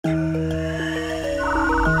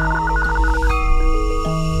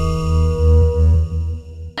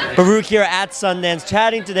Baruch here at Sundance,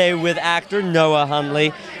 chatting today with actor Noah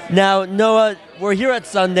Huntley. Now, Noah, we're here at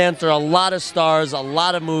Sundance. There are a lot of stars, a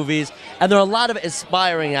lot of movies, and there are a lot of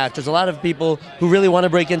aspiring actors, a lot of people who really want to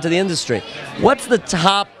break into the industry. What's the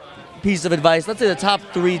top piece of advice, let's say the top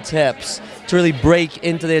 3 tips to really break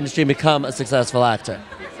into the industry and become a successful actor?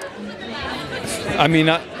 I mean,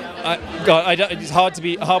 it's hard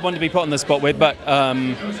one to be put on the spot with, but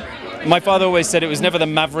my father always said it was never the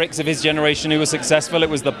mavericks of his generation who were successful, it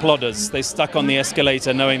was the plodders. They stuck on the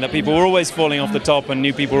escalator knowing that people were always falling off the top and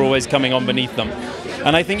new people were always coming on beneath them.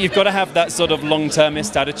 And I think you've got to have that sort of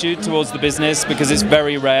long-termist attitude towards the business, because it's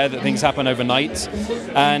very rare that things happen overnight.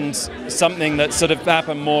 And something that sort of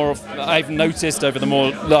happened more, I've noticed over the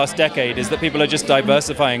last decade, is that people are just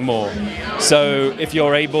diversifying more. So if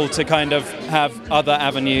you're able to kind of have other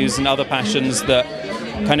avenues and other passions that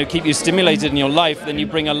kind of keep you stimulated in your life, then you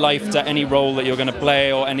bring a life to any role that you're going to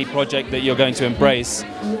play or any project that you're going to embrace.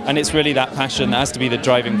 And it's really that passion that has to be the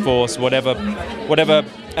driving force, whatever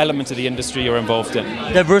element of the industry you're involved in.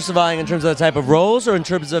 Diversifying in terms of the type of roles, or in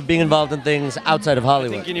terms of being involved in things outside of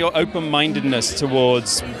Hollywood? I think in your open-mindedness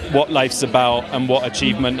towards what life's about and what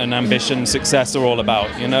achievement and ambition, success are all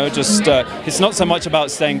about. You know, just it's not so much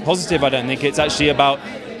about staying positive, I don't think. It's actually about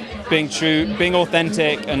being true, being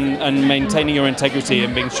authentic, and maintaining your integrity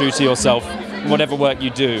and being true to yourself in whatever work you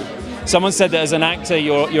do. Someone said that as an actor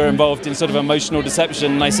you're involved in sort of emotional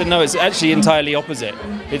deception, and I said no, it's actually entirely opposite.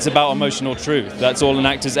 It's about emotional truth. That's all an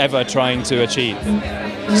actor's ever trying to achieve.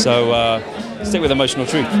 So stick with emotional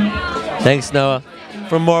truth. Thanks, Noah.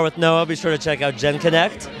 For more with Noah, be sure to check out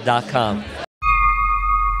genConnect.com.